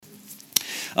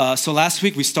So last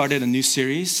week we started a new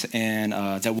series and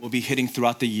that we'll be hitting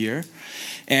throughout the year.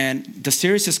 And the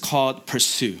series is called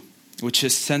Pursue, which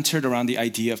is centered around the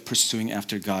idea of pursuing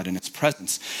after God and His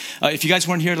presence. If you guys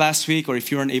weren't here last week, or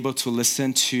if you weren't able to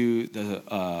listen to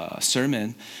the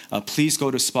sermon, please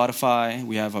go to Spotify.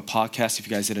 We have a podcast, if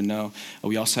you guys didn't know.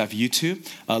 We also have YouTube.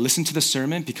 Listen to the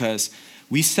sermon because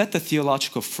we set the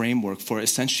theological framework for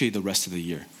essentially the rest of the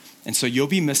year. And so you'll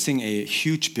be missing a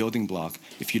huge building block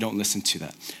if you don't listen to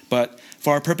that. But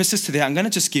for our purposes today, I'm going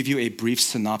to just give you a brief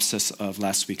synopsis of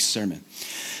last week's sermon.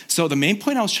 So the main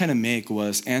point I was trying to make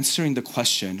was answering the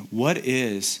question, what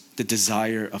is the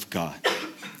desire of God?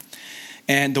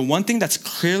 And the one thing that's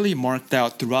clearly marked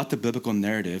out throughout the biblical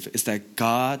narrative is that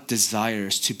God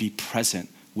desires to be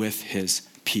present with His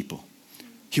people.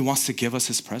 He wants to give us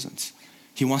His presence.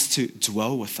 He wants to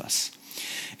dwell with us.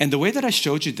 And the way that I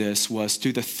showed you this was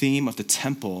through the theme of the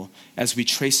temple as we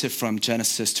trace it from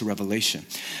Genesis to Revelation.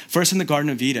 First, in the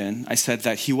Garden of Eden, I said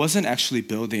that He wasn't actually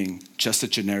building just a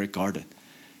generic garden.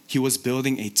 He was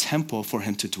building a temple for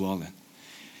Him to dwell in.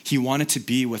 He wanted to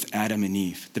be with Adam and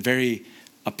Eve, the very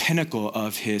pinnacle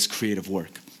of His creative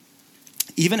work.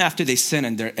 Even after they sin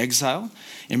and their exile,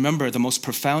 and remember, the most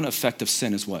profound effect of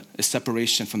sin is what? Is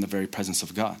separation from the very presence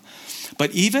of God.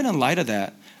 But even in light of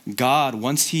that, God,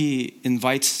 once He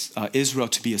invites Israel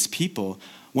to be His people,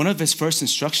 one of His first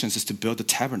instructions is to build a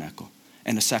tabernacle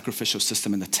and a sacrificial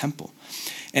system in the temple.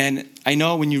 And I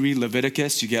know when you read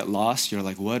Leviticus, you get lost. You're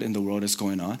like, what in the world is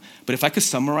going on? But if I could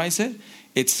summarize it,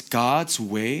 it's God's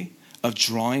way of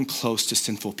drawing close to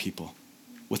sinful people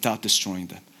without destroying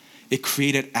them. It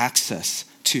created access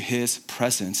to His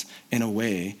presence in a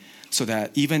way so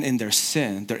that even in their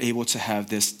sin, they're able to have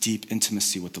this deep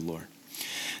intimacy with the Lord.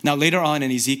 Now, later on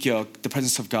in Ezekiel, the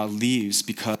presence of God leaves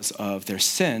because of their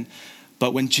sin.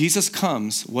 But when Jesus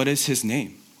comes, what is His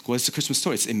name? What is the Christmas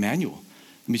story? It's Emmanuel,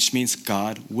 which means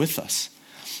God with us.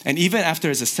 And even after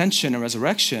His ascension and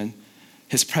resurrection,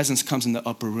 His presence comes in the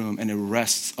upper room and it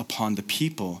rests upon the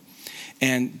people.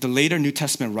 And the later New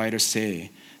Testament writers say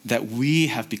that we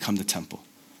have become the temple.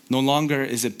 No longer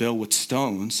is it built with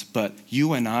stones, but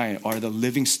you and I are the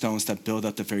living stones that build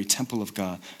up the very temple of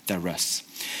God that rests.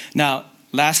 Now,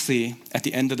 lastly, at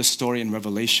the end of the story in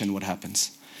Revelation, what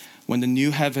happens? When the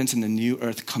new heavens and the new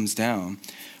earth comes down,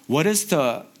 what is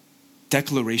the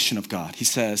declaration of God? He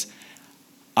says,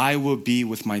 I will be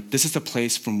with this is the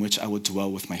place from which I will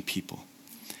dwell with my people.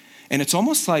 And it's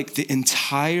almost like the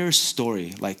entire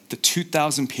story, like the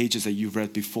 2,000 pages that you've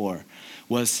read before,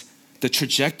 the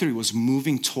trajectory was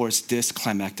moving towards this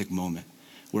climactic moment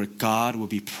where God will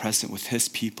be present with His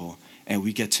people and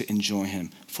we get to enjoy Him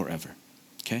forever.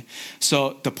 Okay?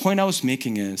 So the point I was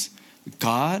making is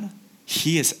God,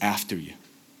 He is after you.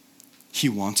 He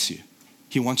wants you.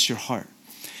 He wants your heart.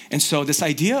 And so this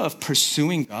idea of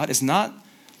pursuing God is not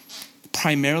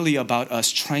primarily about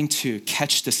us trying to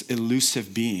catch this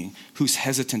elusive being who's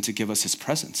hesitant to give us His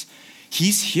presence.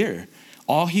 He's here.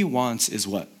 All He wants is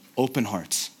what? Open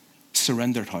hearts,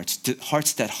 surrendered hearts,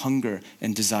 hearts that hunger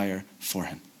and desire for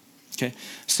Him. Okay?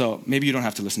 So maybe you don't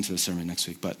have to listen to the sermon next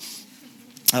week, but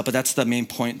that's the main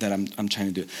point that I'm trying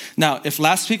to do. Now, if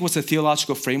last week was a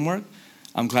theological framework,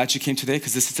 I'm glad you came today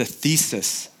because this is the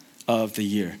thesis of the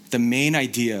year, the main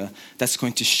idea that's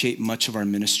going to shape much of our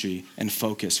ministry and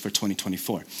focus for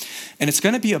 2024. And it's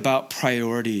going to be about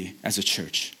priority as a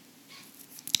church.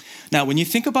 Now, when you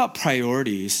think about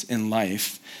priorities in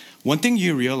life, one thing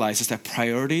you realize is that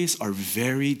priorities are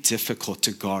very difficult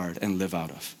to guard and live out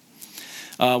of.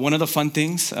 One of the fun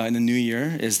things in the new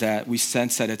year is that we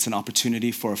sense that it's an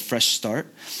opportunity for a fresh start.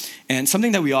 And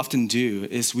something that we often do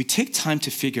is we take time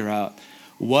to figure out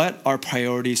what our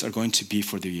priorities are going to be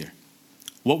for the year,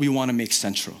 what we want to make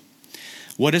central.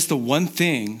 What is the one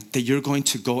thing that you're going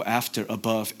to go after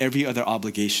above every other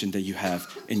obligation that you have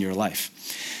in your life?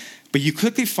 But you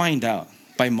quickly find out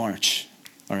by March,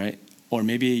 all right, or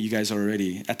maybe you guys are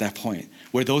already at that point,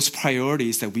 where those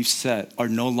priorities that we've set are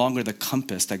no longer the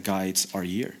compass that guides our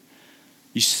year.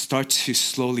 You start to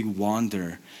slowly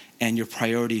wander and your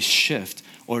priorities shift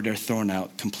or they're thrown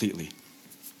out completely.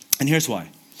 And here's why.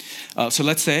 So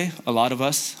let's say a lot of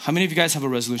us, how many of you guys have a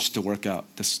resolution to work out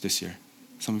this year?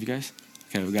 Some of you guys?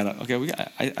 Okay,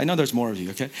 I know there's more of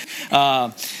you, okay?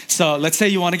 So let's say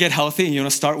you want to get healthy and you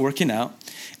want to start working out.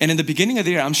 And in the beginning of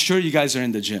the year, I'm sure you guys are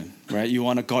in the gym, right?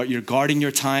 You're guarding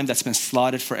your time that's been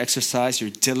slotted for exercise. You're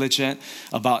diligent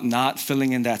about not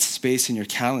filling in that space in your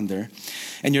calendar.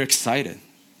 And you're excited.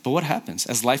 But what happens?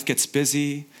 As life gets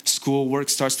busy, school work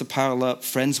starts to pile up,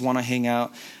 friends want to hang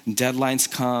out, deadlines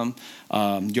come,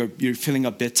 you're feeling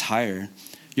a bit tired.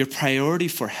 Your priority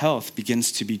for health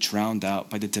begins to be drowned out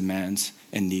by the demands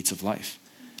and needs of life.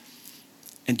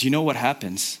 And do you know what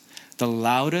happens? The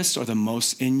loudest or the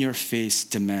most in-your-face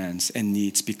demands and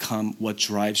needs become what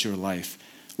drives your life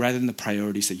rather than the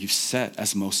priorities that you've set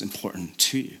as most important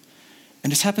to you.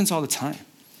 And this happens all the time.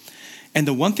 And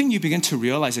the one thing you begin to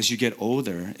realize as you get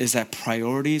older is that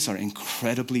priorities are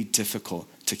incredibly difficult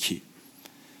to keep.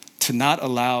 To not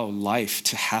allow life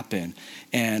to happen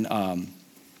and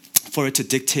for it to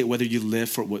dictate whether you live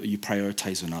for what you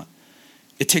prioritize or not.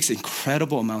 It takes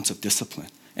incredible amounts of discipline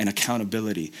and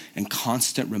accountability and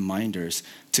constant reminders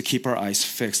to keep our eyes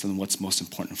fixed on what's most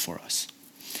important for us.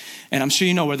 And I'm sure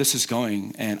you know where this is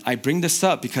going. And I bring this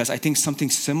up because I think something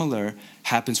similar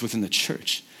happens within the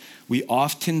church. We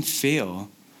often fail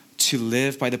to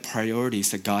live by the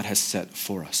priorities that God has set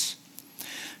for us.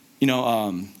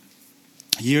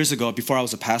 Years ago, before I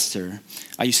was a pastor,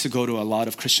 I used to go to a lot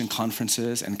of Christian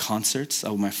conferences and concerts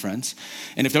with my friends.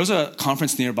 And if there was a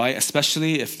conference nearby,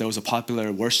 especially if there was a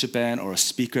popular worship band or a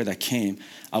speaker that came,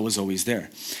 I was always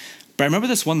there. But I remember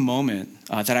this one moment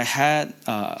that I had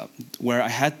where I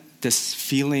had this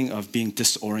feeling of being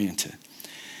disoriented.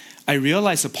 I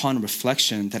realized upon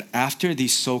reflection that after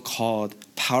these so-called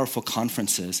powerful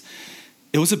conferences,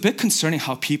 it was a bit concerning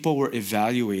how people were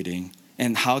evaluating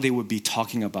and how they would be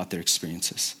talking about their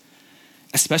experiences,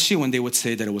 especially when they would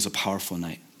say that it was a powerful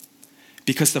night.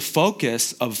 Because the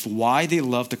focus of why they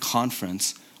loved the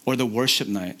conference or the worship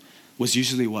night was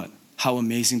usually what? How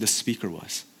amazing the speaker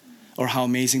was, or how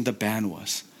amazing the band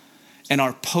was. And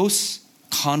our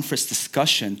post-conference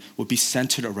discussion would be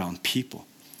centered around people.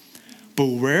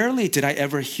 But rarely did I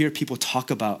ever hear people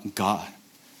talk about God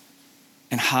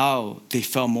and how they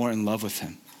fell more in love with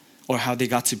him or how they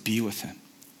got to be with him.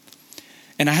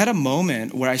 And I had a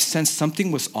moment where I sensed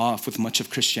something was off with much of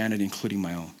Christianity, including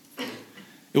my own.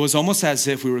 It was almost as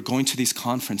if we were going to these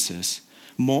conferences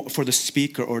more for the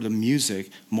speaker or the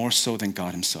music more so than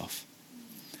God himself.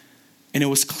 And it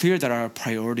was clear that our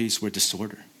priorities were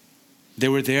disordered. They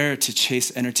were there to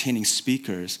chase entertaining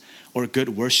speakers or good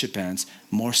worship bands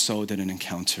more so than an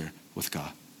encounter with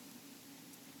God.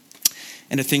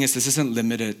 And the thing is, this isn't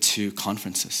limited to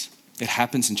conferences. It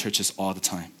happens in churches all the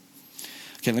time.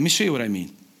 Okay, let me show you what I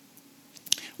mean.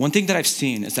 One thing that I've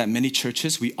seen is that many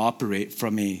churches, we operate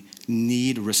from a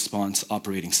need response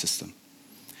operating system.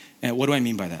 And what do I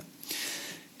mean by that?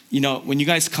 When you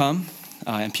guys come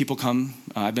and people come,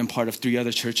 I've been part of 3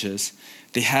 other churches,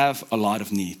 they have a lot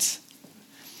of needs.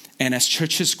 And as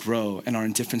churches grow and are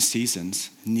in different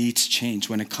seasons, needs change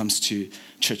when it comes to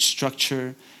church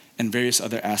structure and various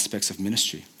other aspects of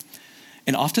ministry.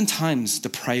 And oftentimes, the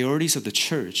priorities of the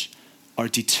church are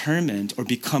determined or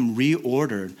become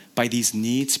reordered by these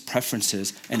needs,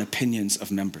 preferences, and opinions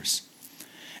of members.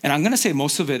 And I'm going to say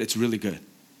most of it's really good,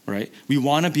 right? We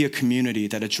want to be a community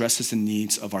that addresses the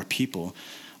needs of our people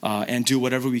and do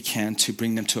whatever we can to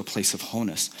bring them to a place of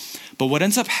wholeness. But what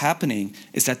ends up happening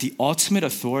is that the ultimate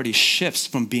authority shifts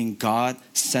from being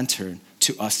God-centered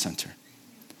to us-centered.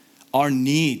 Our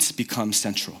needs become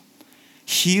central.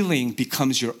 Healing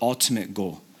becomes your ultimate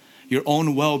goal. Your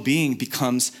own well-being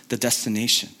becomes the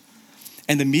destination.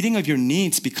 And the meeting of your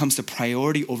needs becomes the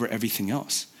priority over everything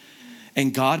else.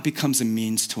 And God becomes a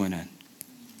means to an end.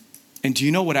 And do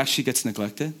you know what actually gets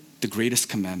neglected? The greatest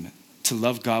commandment, to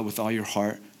love God with all your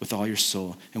heart, with all your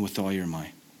soul, and with all your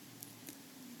mind.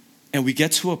 And we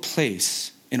get to a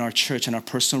place in our church and our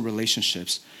personal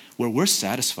relationships where we're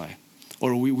satisfied,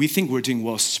 or we think we're doing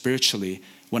well spiritually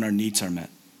when our needs are met,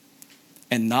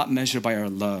 and not measured by our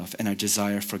love and our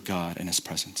desire for God and his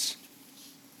presence.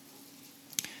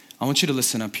 I want you to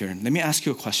listen up here. Let me ask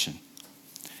you a question.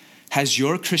 Has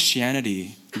your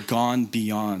Christianity gone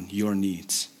beyond your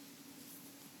needs?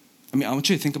 I want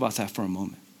you to think about that for a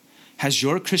moment. Has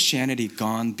your Christianity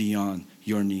gone beyond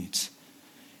your needs?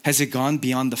 Has it gone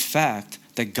beyond the fact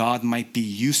that God might be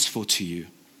useful to you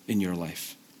in your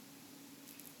life?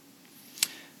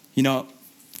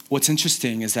 What's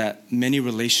interesting is that many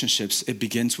relationships, it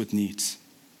begins with needs.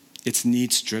 It's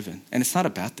needs driven, and it's not a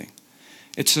bad thing.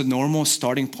 It's a normal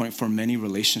starting point for many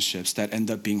relationships that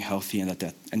end up being healthy and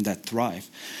that thrive.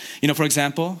 For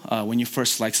example, when you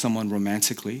first like someone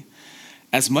romantically,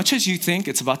 as much as you think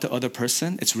it's about the other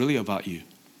person, it's really about you,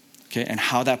 okay? And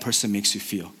how that person makes you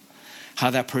feel. How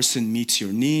that person meets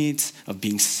your needs of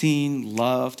being seen,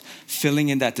 loved, filling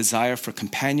in that desire for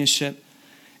companionship.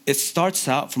 It starts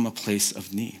out from a place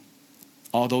of need.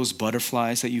 All those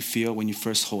butterflies that you feel when you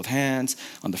first hold hands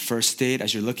on the first date,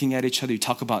 as you're looking at each other, you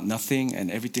talk about nothing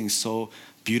and everything's so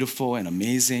beautiful and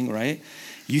amazing, right?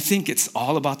 You think it's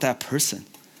all about that person.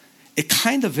 It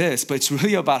kind of is, but it's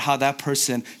really about how that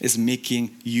person is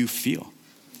making you feel.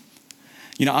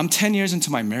 I'm 10 years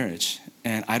into my marriage,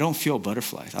 and I don't feel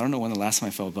butterflies. I don't know when the last time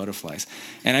I felt butterflies.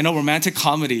 And I know romantic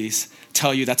comedies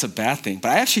tell you that's a bad thing, but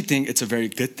I actually think it's a very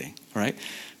good thing, right?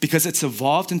 Because it's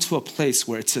evolved into a place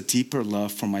where it's a deeper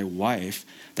love for my wife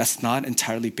that's not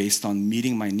entirely based on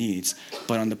meeting my needs,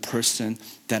 but on the person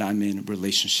that I'm in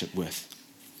relationship with.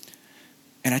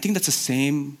 And I think that's the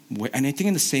same way, and I think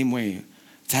in the same way,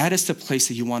 that is the place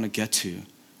that you want to get to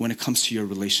when it comes to your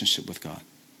relationship with God.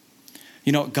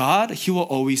 You know, God, he will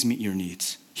always meet your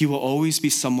needs. He will always be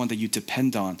someone that you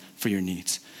depend on for your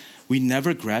needs. We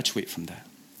never graduate from that.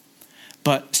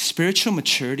 But spiritual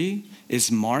maturity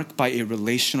is marked by a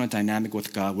relational dynamic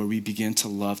with God where we begin to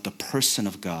love the person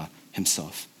of God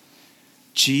himself.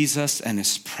 Jesus and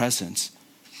his presence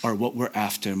are what we're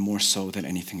after more so than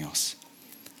anything else.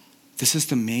 This is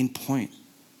the main point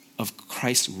of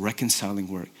Christ's reconciling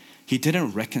work. He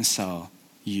didn't reconcile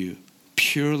you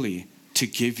purely to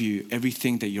give you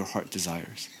everything that your heart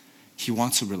desires. He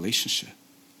wants a relationship.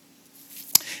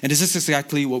 And this is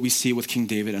exactly what we see with King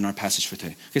David in our passage for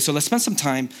today. Okay, so let's spend some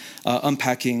time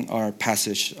unpacking our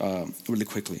passage really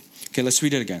quickly. Okay, let's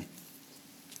read it again.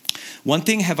 One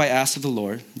thing have I asked of the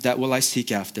Lord, that will I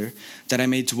seek after, that I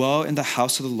may dwell in the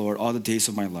house of the Lord all the days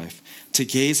of my life, to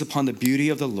gaze upon the beauty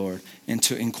of the Lord and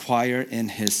to inquire in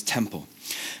his temple.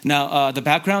 Now, the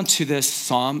background to this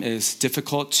psalm is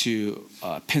difficult to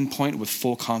pinpoint with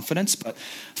full confidence, but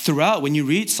throughout, when you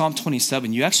read Psalm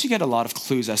 27, you actually get a lot of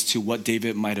clues as to what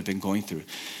David might have been going through.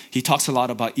 He talks a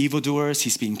lot about evildoers,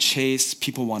 he's being chased,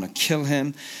 people want to kill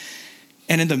him.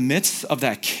 And in the midst of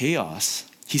that chaos,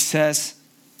 he says,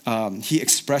 he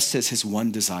expresses his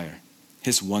one desire,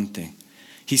 his one thing.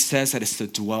 He says that it's to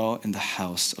dwell in the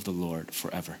house of the Lord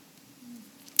forever.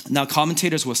 Now,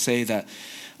 commentators will say that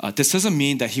this doesn't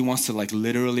mean that he wants to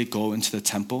literally go into the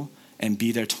temple and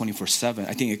be there 24/7.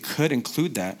 I think it could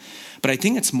include that, but I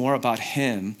think it's more about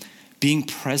him being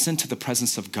present to the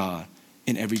presence of God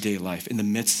in everyday life, in the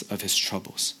midst of his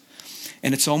troubles.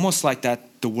 And it's almost like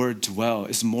that the word dwell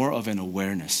is more of an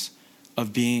awareness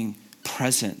of being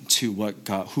present to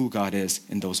who God is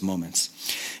in those moments.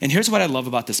 And here's what I love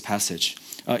about this passage.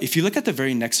 If you look at the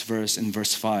very next verse in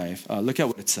verse 5, look at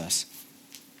what it says.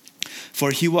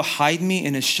 For he will hide me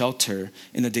in his shelter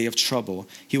in the day of trouble.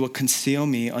 He will conceal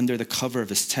me under the cover of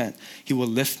his tent. He will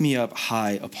lift me up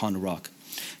high upon a rock.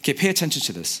 Okay, pay attention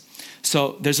to this.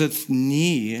 So there's a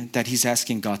need that he's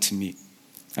asking God to meet.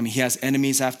 I mean, he has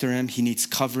enemies after him. He needs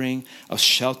covering, a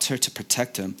shelter to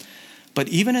protect him. But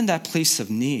even in that place of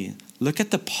need, look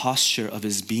at the posture of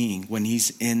his being when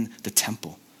he's in the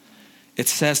temple. It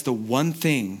says his one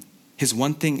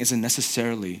thing isn't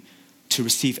necessarily to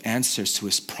receive answers to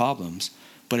his problems,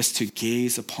 but it's to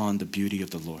gaze upon the beauty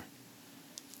of the Lord.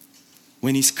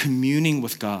 When he's communing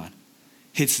with God,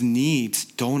 his needs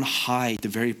don't hide the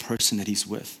very person that he's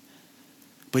with,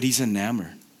 but he's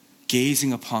enamored,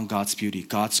 gazing upon God's beauty,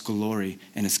 God's glory,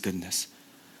 and his goodness.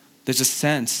 There's a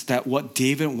sense that what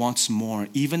David wants more,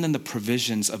 even than the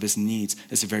provisions of his needs,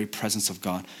 is the very presence of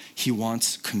God. He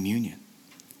wants communion.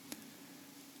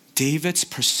 David's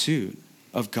pursuit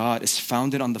of God is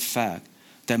founded on the fact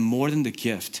that more than the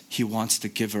gift, he wants the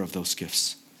giver of those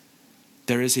gifts.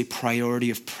 There is a priority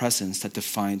of presence that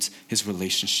defines his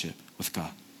relationship with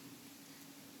God.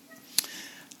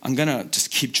 I'm going to just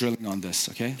keep drilling on this,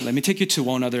 okay? Let me take you to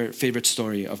one other favorite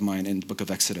story of mine in the book of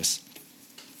Exodus.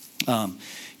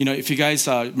 If you guys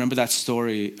remember that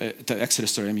story, the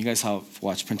Exodus story, you guys have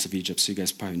watched Prince of Egypt, so you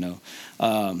guys probably know.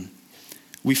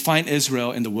 We find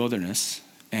Israel in the wilderness,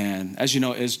 and as you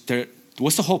know,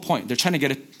 what's the whole point? They're trying to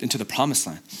get it into the promised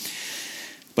land.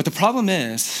 But the problem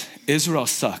is, Israel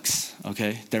sucks,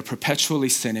 okay? They're perpetually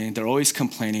sinning, they're always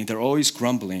complaining, they're always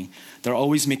grumbling, they're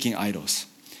always making idols.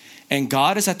 And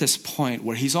God is at this point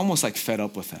where he's almost fed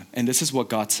up with them. And this is what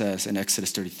God says in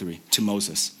Exodus 33 to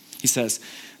Moses. He says,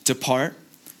 "Depart,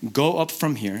 go up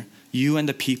from here, you and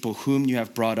the people whom you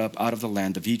have brought up out of the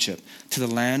land of Egypt, to the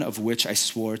land of which I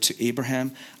swore to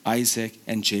Abraham, Isaac,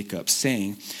 and Jacob,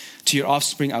 saying, to your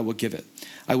offspring I will give it.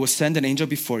 I will send an angel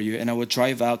before you, and I will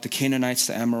drive out the Canaanites,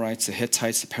 the Amorites, the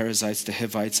Hittites, the Perizzites, the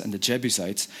Hivites, and the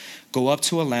Jebusites. Go up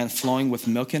to a land flowing with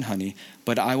milk and honey,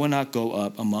 but I will not go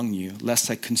up among you,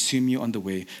 lest I consume you on the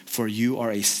way, for you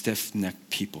are a stiff-necked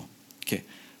people." Okay,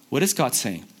 what is God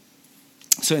saying?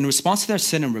 So in response to their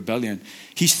sin and rebellion,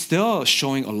 he's still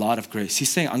showing a lot of grace. He's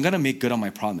saying, I'm going to make good on my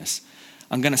promise.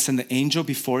 I'm going to send the angel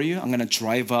before you. I'm going to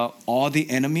drive out all the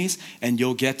enemies, and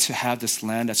you'll get to have this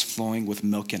land that's flowing with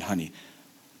milk and honey.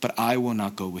 But I will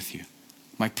not go with you.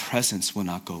 My presence will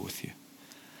not go with you.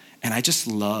 And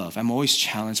I'm always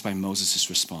challenged by Moses'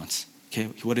 response. Okay,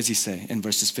 what does he say in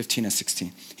verses 15 and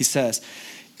 16? He says,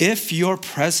 If your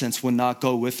presence will not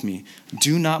go with me,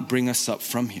 do not bring us up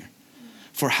from here.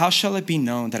 For how shall it be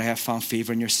known that I have found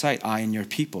favor in your sight, I and your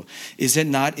people? Is it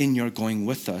not in your going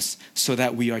with us, so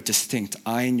that we are distinct,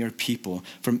 I and your people,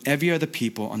 from every other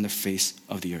people on the face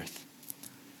of the earth?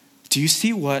 Do you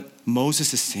see what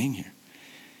Moses is saying here?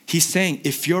 He's saying,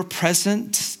 if your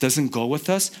presence doesn't go with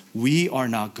us, we are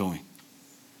not going.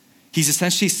 He's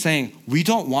essentially saying, we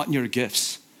don't want your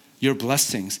gifts, your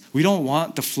blessings. We don't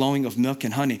want the flowing of milk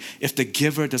and honey if the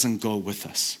giver doesn't go with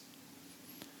us.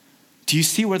 Do you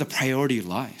see where the priority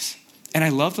lies? And I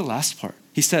love the last part.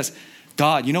 He says,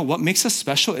 God, you know, what makes us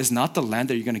special is not the land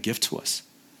that you're going to give to us.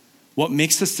 What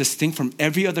makes us distinct from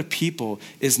every other people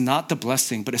is not the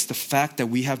blessing, but it's the fact that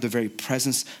we have the very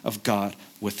presence of God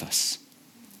with us.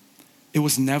 It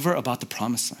was never about the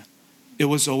promised land. It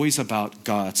was always about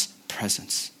God's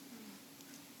presence.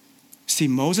 See,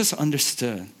 Moses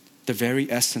understood the very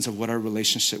essence of what our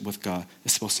relationship with God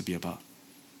is supposed to be about.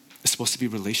 It's supposed to be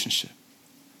relationship.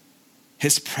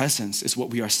 His presence is what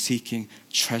we are seeking,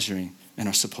 treasuring, and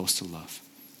are supposed to love.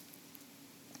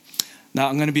 Now,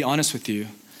 I'm going to be honest with you.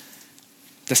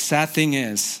 The sad thing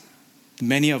is,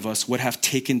 many of us would have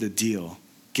taken the deal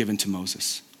given to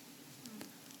Moses.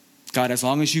 God, as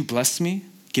long as you bless me,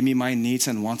 give me my needs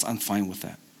and wants, I'm fine with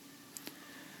that.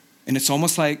 And it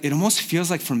almost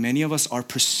feels like for many of us, our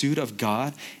pursuit of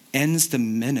God ends the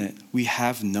minute we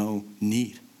have no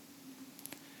need.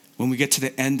 When we get to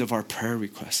the end of our prayer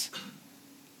request.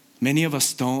 Many of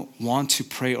us don't want to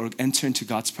pray or enter into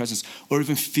God's presence or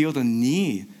even feel the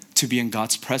need to be in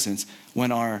God's presence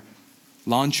when our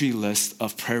laundry list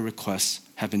of prayer requests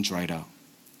have been dried out.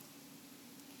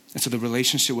 And so the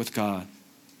relationship with God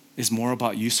is more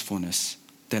about usefulness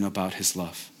than about his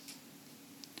love.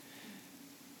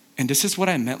 And this is what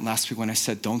I meant last week when I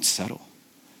said, don't settle.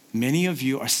 Many of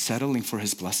you are settling for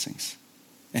his blessings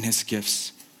and his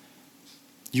gifts.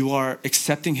 You are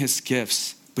accepting his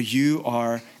gifts, but you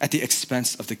are at the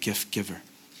expense of the gift giver.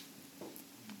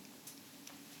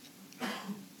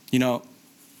 You know,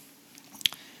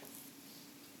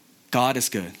 God is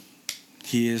good.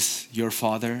 He is your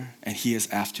Father, and he is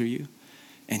after you,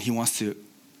 and he wants to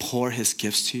pour his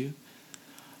gifts to you.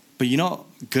 But you know,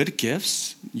 good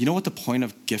gifts, you know what the point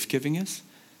of gift giving is?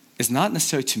 It's not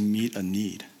necessarily to meet a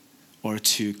need or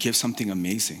to give something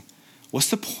amazing. What's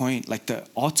the point? Like the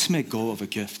ultimate goal of a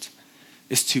gift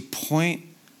is to point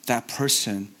that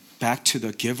person back to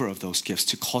the giver of those gifts,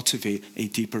 to cultivate a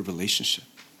deeper relationship.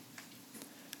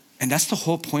 And that's the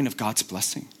whole point of God's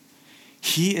blessing.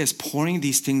 He is pouring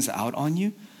these things out on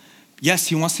you. Yes,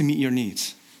 he wants to meet your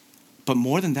needs. But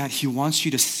more than that, he wants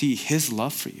you to see his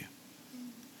love for you.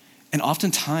 And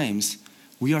oftentimes,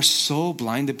 we are so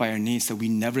blinded by our needs that we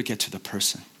never get to the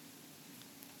person.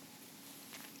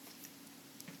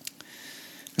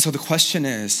 And so the question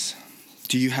is,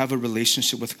 do you have a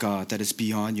relationship with God that is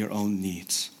beyond your own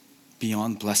needs,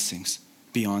 beyond blessings,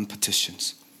 beyond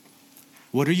petitions?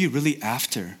 What are you really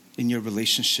after in your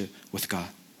relationship with God?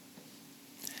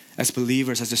 As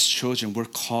believers, as his children, we're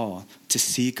called to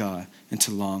see God and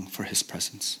to long for his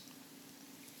presence.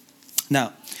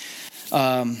 Now,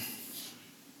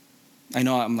 I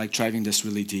know I'm like driving this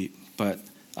really deep, but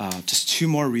just two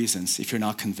more reasons if you're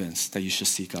not convinced that you should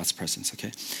seek God's presence,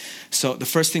 okay? So the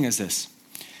first thing is this.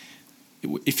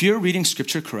 If you're reading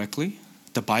scripture correctly,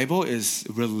 the Bible is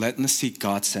relentlessly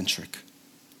God-centric.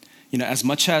 You know, as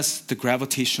much as the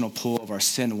gravitational pull of our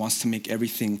sin wants to make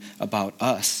everything about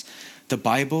us, the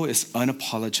Bible is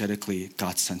unapologetically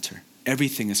God-centered.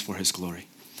 Everything is for his glory.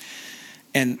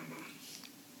 And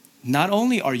not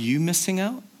only are you missing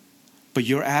out, but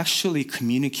you're actually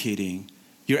hindering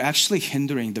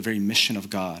the very mission of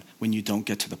God when you don't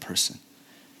get to the person.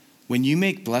 When you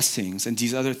make blessings and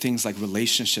these other things like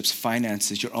relationships,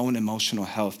 finances, your own emotional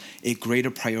health, a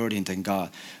greater priority than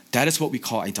God, that is what we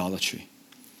call idolatry.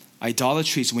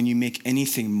 Idolatry is when you make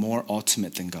anything more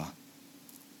ultimate than God.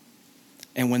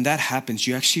 And when that happens,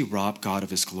 you actually rob God of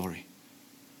his glory.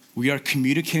 We are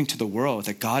communicating to the world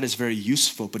that God is very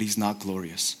useful, but he's not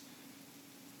glorious.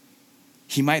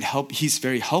 He might help, he's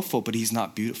very helpful, but he's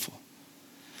not beautiful.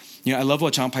 You know, I love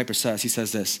what John Piper says. He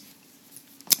says this,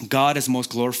 God is most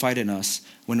glorified in us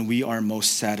when we are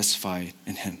most satisfied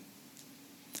in him.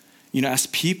 You know, as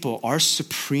people, our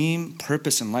supreme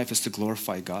purpose in life is to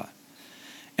glorify God.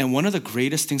 And one of the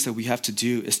greatest things that we have to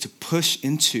do is to push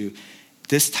into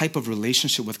this type of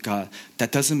relationship with God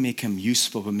that doesn't make him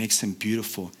useful, but makes him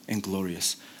beautiful and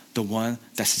glorious. The one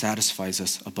that satisfies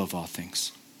us above all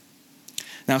things.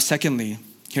 Now, secondly,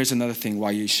 here's another thing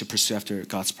why you should pursue after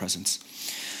God's presence.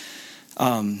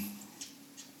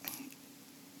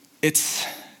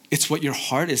 It's what your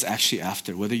heart is actually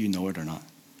after, whether you know it or not.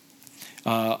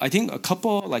 I think a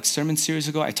couple like sermon series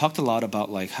ago, I talked a lot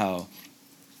about like how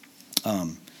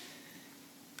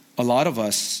a lot of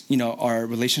us, our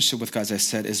relationship with God, as I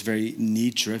said, is very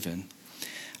need-driven.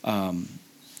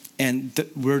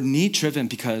 We're need-driven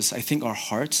because I think our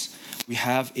hearts, we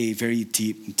have a very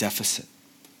deep deficit.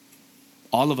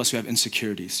 All of us, we have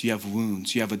insecurities, you have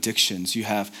wounds, you have addictions, you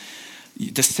have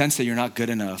the sense that you're not good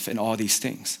enough and all these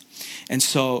things. And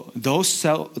so those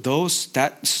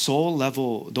soul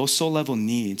level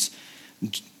needs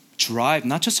drive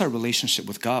not just our relationship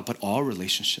with God, but all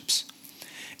relationships.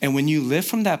 And when you live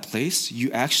from that place,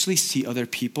 you actually see other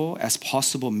people as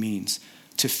possible means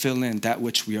to fill in that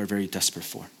which we are very desperate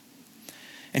for.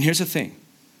 And here's the thing,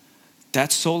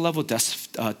 that soul level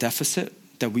deficit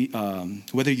that we,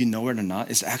 whether you know it or not,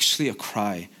 is actually a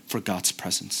cry for God's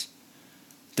presence.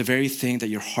 The very thing that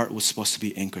your heart was supposed to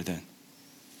be anchored in.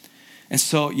 And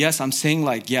so, yes, I'm saying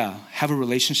have a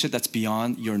relationship that's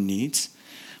beyond your needs,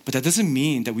 but that doesn't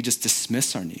mean that we just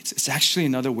dismiss our needs. It's actually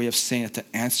another way of saying that the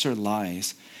answer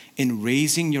lies in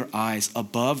raising your eyes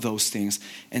above those things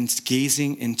and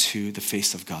gazing into the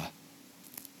face of God.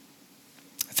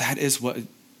 That is where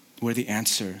the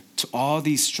answer to all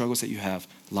these struggles that you have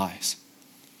lies.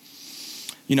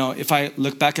 If I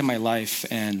look back at my life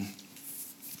and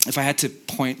if I had to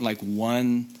point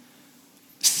one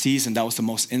season that was the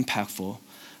most impactful,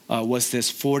 was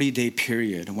this 40-day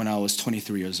period when I was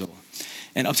 23 years old.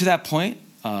 And up to that point,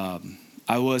 my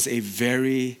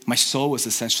soul was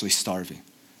essentially starving.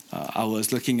 I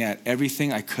was looking at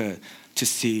everything I could to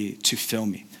fill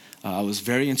me. I was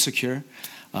very insecure.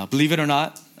 Believe it or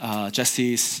not,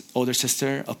 Jesse's older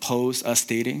sister opposed us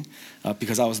dating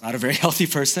because I was not a very healthy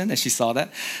person, and she saw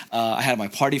that. I had my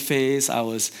party phase. I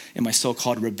was in my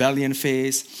so-called rebellion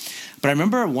phase. But I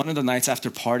remember one of the nights after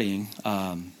partying,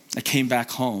 I came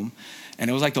back home, and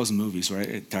it was like those movies,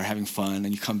 right? They're having fun,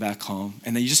 and you come back home,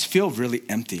 and then you just feel really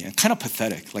empty and kind of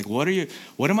pathetic. Like, what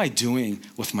am I doing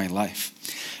with my life?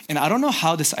 And I don't know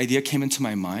how this idea came into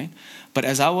my mind, but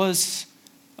as I was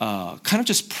kind of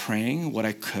just praying what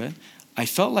I could, I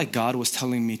felt like God was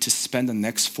telling me to spend the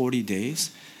next 40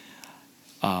 days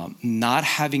not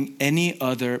having any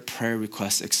other prayer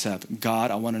requests except, God,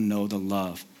 I want to know the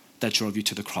love that drove you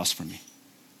to the cross for me.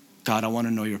 God, I want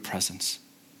to know your presence.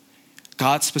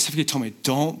 God specifically told me,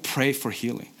 don't pray for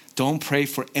healing. Don't pray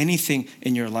for anything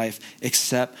in your life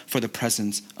except for the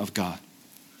presence of God.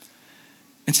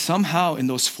 And somehow in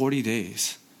those 40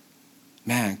 days,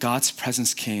 man, God's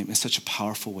presence came in such a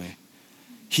powerful way.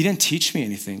 He didn't teach me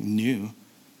anything new.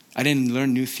 I didn't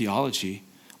learn new theology.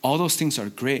 All those things are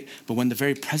great, but when the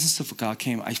very presence of God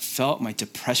came, I felt my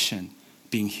depression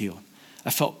being healed. I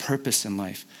felt purpose in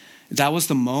life. That was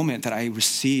the moment that I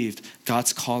received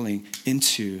God's calling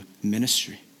into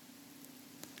ministry.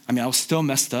 I was still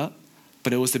messed up,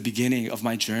 but it was the beginning of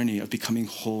my journey of becoming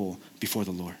whole before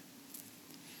the Lord.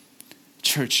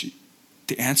 Church,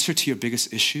 the answer to your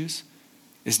biggest issues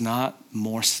is not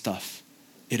more stuff.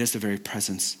 It is the very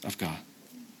presence of God.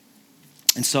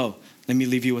 And so, let me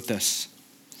leave you with this.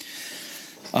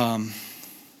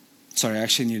 Sorry, I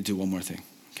actually need to do one more thing,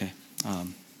 okay?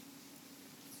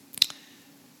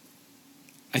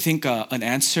 I think an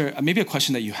answer, maybe a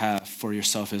question that you have for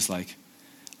yourself is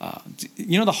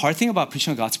the hard thing about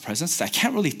preaching on God's presence is I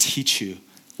can't really teach you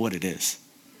what it is.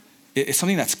 It's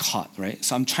something that's caught, right?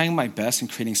 So I'm trying my best in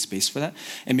creating space for that.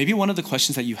 And maybe one of the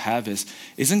questions that you have is,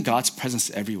 isn't God's presence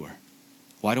everywhere?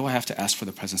 Why do I have to ask for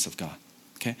the presence of God?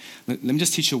 Okay, let me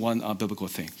just teach you one biblical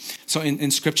thing. So in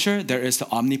scripture, there is the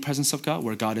omnipresence of God,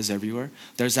 where God is everywhere.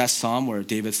 There's that psalm where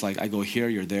David's like, I go here,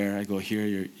 you're there. I go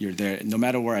here, you're there. No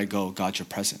matter where I go, God, you're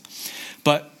present.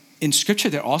 But in scripture,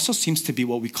 there also seems to be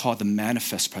what we call the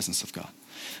manifest presence of God.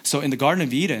 So in the Garden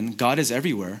of Eden, God is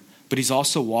everywhere, but he's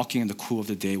also walking in the cool of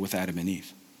the day with Adam and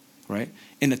Eve, right?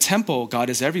 In the temple, God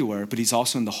is everywhere, but he's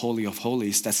also in the Holy of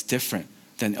Holies that's different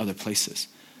than other places.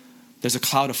 There's a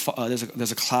cloud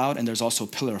there's a cloud, and there's also a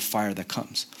pillar of fire that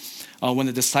comes. When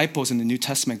the disciples in the New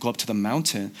Testament go up to the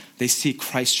mountain, they see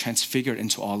Christ transfigured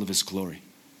into all of his glory,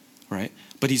 right?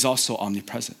 But he's also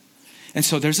omnipresent. And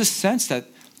so there's a sense that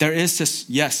there is this,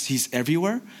 yes, he's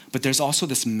everywhere, but there's also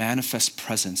this manifest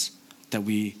presence that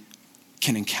we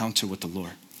can encounter with the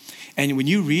Lord. And when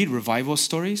you read revival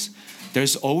stories,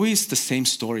 there's always the same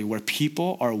story where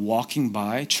people are walking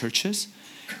by churches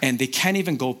and they can't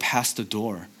even go past the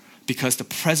door because the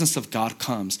presence of God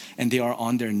comes and they are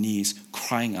on their knees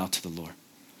crying out to the Lord.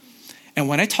 And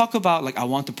when I talk about I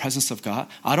want the presence of God,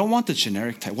 I don't want the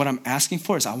generic type. What I'm asking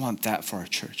for is I want that for our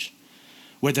church,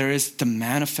 where there is the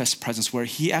manifest presence, where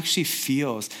he actually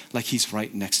feels like he's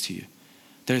right next to you.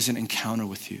 There's an encounter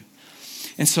with you.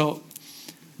 And so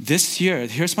This year,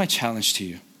 here's my challenge to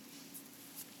you.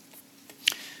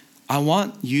 I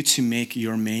want you to make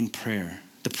your main prayer,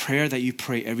 the prayer that you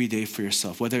pray every day for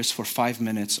yourself, whether it's for 5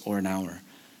 minutes or an hour,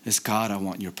 is God, I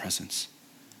want your presence.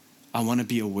 I want to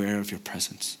be aware of your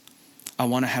presence. I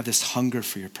want to have this hunger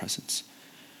for your presence.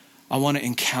 I want to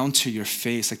encounter your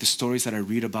face like the stories that I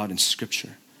read about in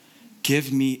Scripture.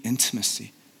 Give me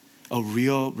intimacy, a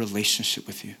real relationship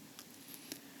with you.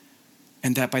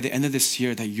 And that by the end of this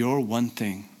year, that your one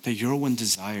thing, that your one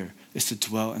desire is to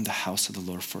dwell in the house of the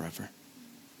Lord forever.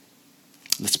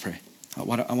 Let's pray. I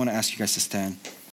want to ask you guys to stand.